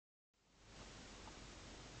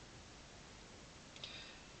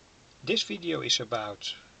This video is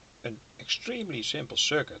about an extremely simple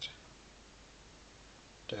circuit,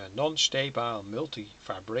 the non-stable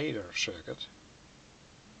multivibrator circuit,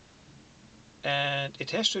 and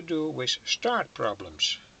it has to do with start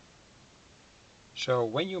problems. So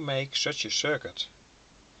when you make such a circuit,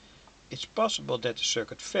 it's possible that the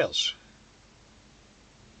circuit fails.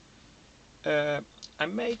 I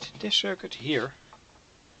made this circuit here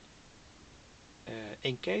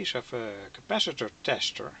in case of a capacitor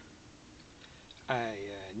tester. I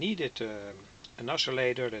needed an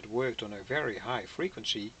oscillator that worked on a very high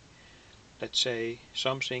frequency, let's say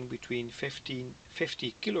something between 50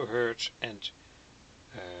 kilohertz and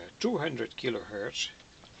 200 kilohertz.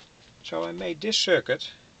 So I made this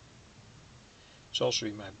circuit. It's also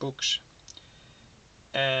in my books,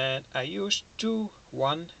 and I used two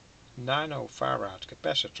 1 nanofarad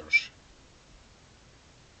capacitors.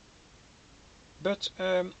 But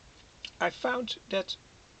I found that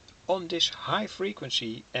on this high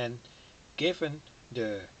frequency and given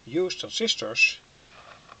the used transistors,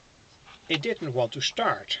 it didn't want to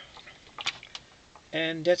start.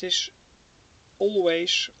 And that is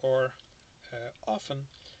always or often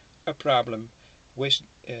a problem with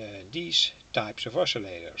these types of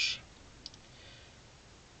oscillators.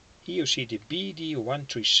 Here you see the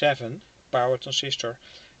BD137 power transistor.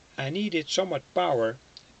 I needed somewhat power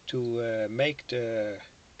to make the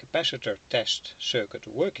capacitor test circuit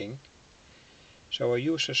working, so I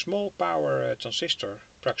used a small power transistor,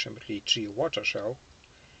 approximately 3 watt or so.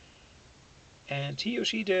 And here you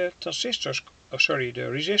see the transistors, the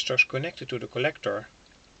resistors connected to the collector,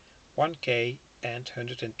 1K and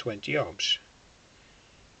 120 ohms.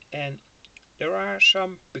 And there are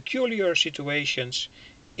some peculiar situations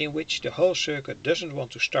in which the whole circuit doesn't want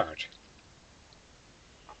to start.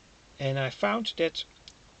 And I found that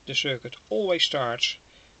the circuit always starts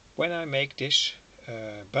when I make this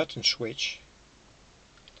button switch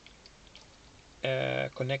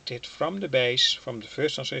connected from the base, from the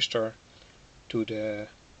first transistor to the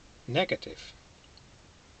negative.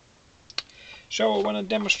 So I want to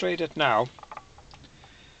demonstrate it now.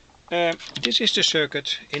 This is the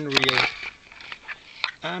circuit in real.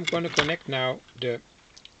 I'm going to connect now the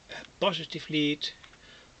positive lead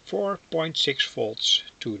 4.6 volts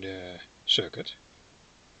to the circuit.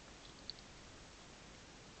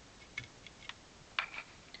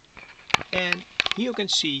 And here you can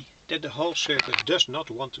see that the whole circuit does not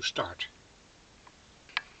want to start.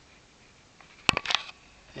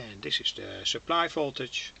 And this is the supply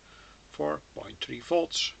voltage, 4.3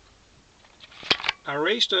 volts. I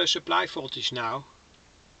raise the supply voltage now,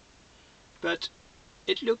 but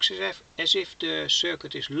it looks as if the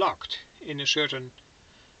circuit is locked in a certain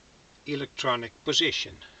electronic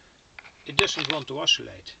position. It doesn't want to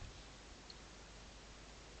oscillate,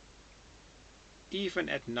 even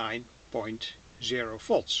at 9.0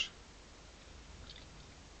 volts.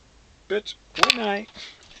 But when I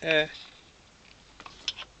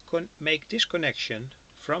make this connection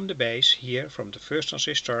from the base here, from the first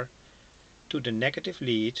transistor to the negative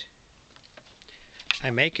lead, I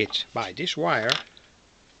make it by this wire,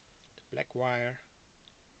 the black wire,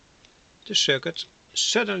 the circuit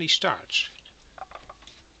suddenly starts.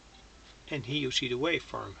 And here you see the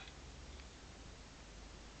waveform.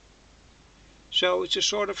 So it's a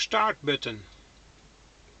sort of start button.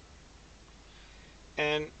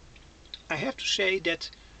 And I have to say that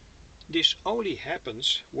this only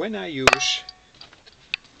happens when I use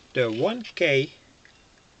the 1K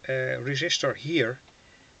resistor here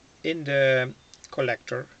in the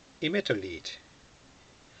collector emitter lead.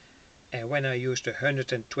 And when I use the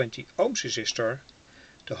 120 ohms resistor,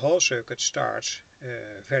 the whole circuit starts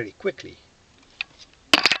very quickly.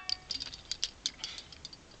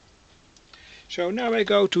 So now I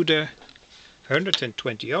go to the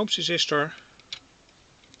 120 ohms resistor,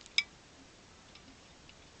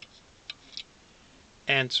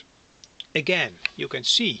 and again you can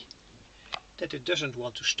see that it doesn't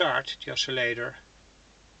want to start the oscillator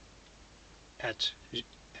at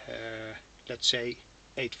let's say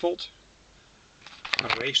 8 volt.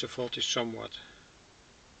 I'll raise the voltage somewhat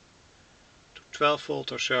to 12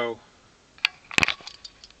 volt or so.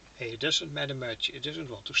 It doesn't matter much, it doesn't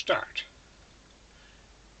want to start.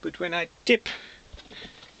 But when I tip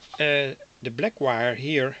the black wire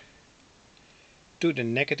here to the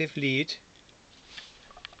negative lead,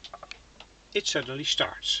 it suddenly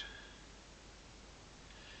starts.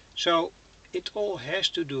 So it all has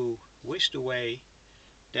to do with the way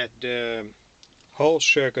that the whole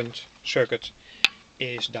circuit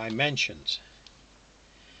is dimensioned.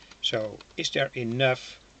 So is there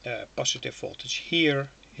enough positive voltage here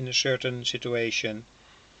in a certain situation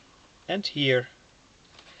and here,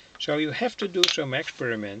 So you have to do some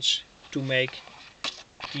experiments to make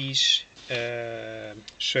these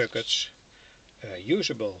circuits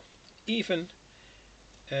usable, even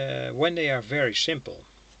when they are very simple.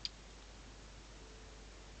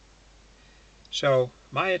 So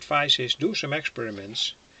my advice is do some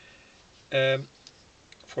experiments.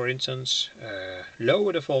 For instance,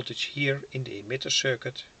 lower the voltage here in the emitter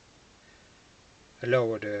circuit,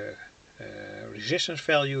 lower the resistance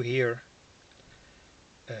value here,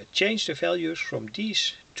 change the values from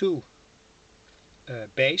these two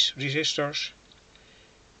base resistors.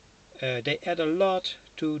 They add a lot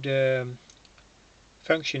to the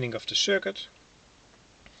functioning of the circuit,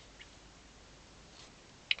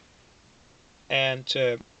 and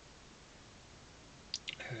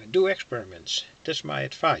do experiments. That's my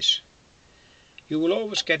advice. You will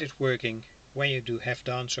always get it working when you have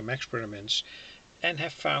done some experiments and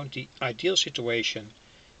have found the ideal situation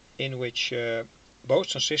in which both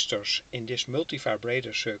transistors in this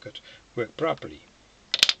multivibrator circuit work properly.